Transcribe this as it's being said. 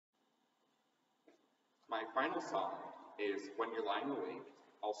My final song is When You're Lying Awake,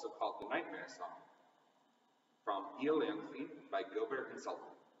 also called the Nightmare Song, from Eolanthe by Gilbert and Sullivan.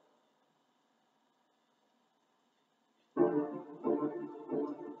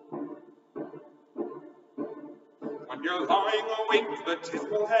 When you're lying awake with a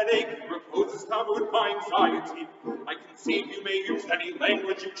dismal headache, repose is tabooed by anxiety. I conceive you may use any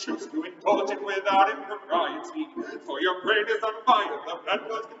language you choose to indulge in without impropriety. For your brain is on fire, the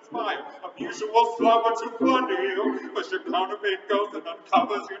bedfellows conspire, of usual slumber to plunder you. But your counterfeit goes and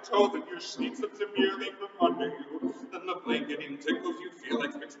uncovers your toes, and your sheets slips merely from under you. Then the blanketing tickles you feel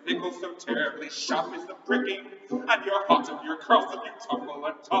like mixed pickles, so terribly sharp is the pricking. And you're hot and you're cross and you tumble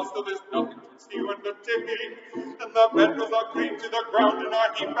and toss till there's nothing twixt you and the ticking. And the bedfellows are creamed to the ground in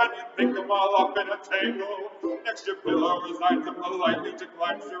a heap, and you pick them all up in a tangle. Next your pillow resigns and politely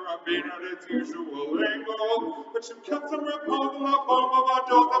declines to remain at its usual angle. But you get some repose in the form of a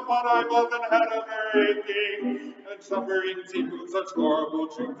dose upon eyeballs and head of her aching. And suffering deep with such horrible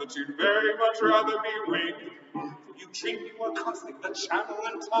dreams that you'd very much rather be waking. For you dream you are crossing the channel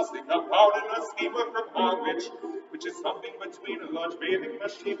and tossing about in a scheme of rapport which is something between a large bathing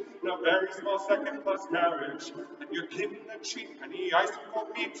machine and a very small second-class carriage. And you're giving a treat penny icicle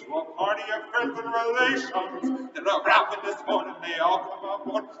meat to a party of friends and relations. Then a ravenous morning they all come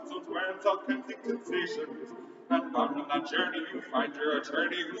aboard, so wearing South Kensington stations. And bound on that journey you find your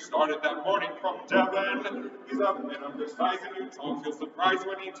attorney who started that morning from Devon. He's a bit undersized and you don't feel surprised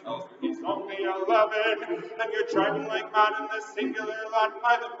when he tells you he's only 11. And you're driving like mad in this singular land.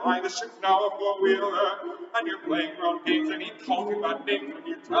 By the by, the ship's now a four-wheeler. And you're playing round games and he calls you bad names when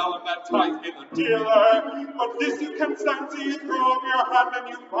you tell him that Ty's is a dealer. But this you can stand, so you throw up your hand and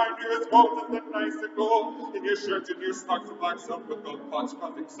you find you're as bold as an icicle. In your shirt and your socks of black silk with gold clutch,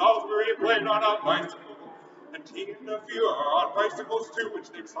 causing Salisbury plain on a bicycle. And he and a few are on bicycles too, which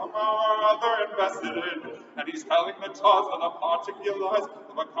they somehow or other invested in. And he's telling the cause of the particulars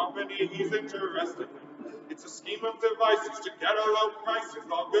of a company he's interested in. It's a scheme of devices to get a low price,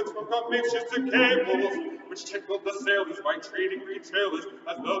 with all goods from commisssions to cables, which tickled the sailors by treating retailers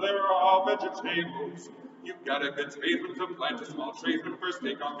as though they were all vegetables. You get a good tradesman to plant a small tradesman first,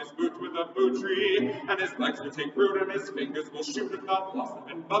 take off his boots with a boot tree, and his legs will take root and his fingers will shoot and not blossom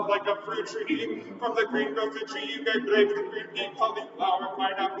and bud like a fruit tree. From the green goes the tree, you get grapes and green bean, cauliflower,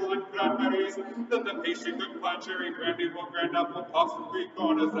 pineapple, and cranberries. Then the pastry could plant cherry brandy, grand apple puffs, and Greek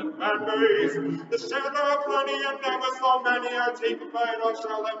corners and cranberries. The shares are plenty and never so many are taken by an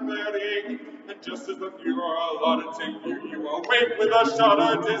Oshal and bearing. And just as the few are allotted to you, you awake with a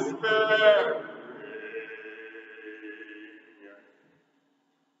shudder despair.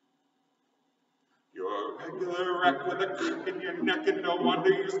 You're a regular wreck with a crick in your neck, and no wonder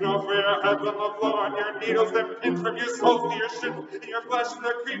you snore for your heads on the floor, and your needles and pins from your soles to your shins, and your flesh is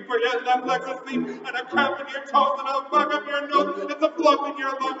a creep for your left leg's asleep, and a cramp in your toes, and a bug up your nose, it's a plug in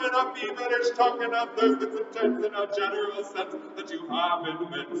your lung, and a feverish tongue, and a thirst that's intense in a general sense that you haven't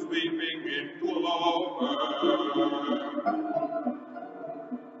been sleeping in clover.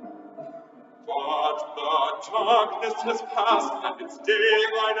 But the darkness has passed, and it's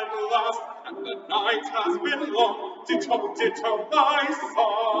daylight at last, and the night has been long. Ditto, ditto, my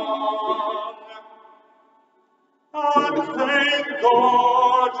song. And thank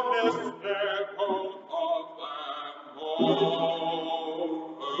goodness they're both of them over.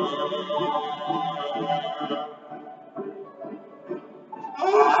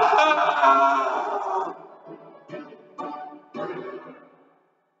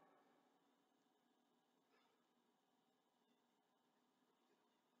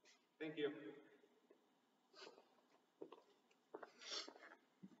 Thank you.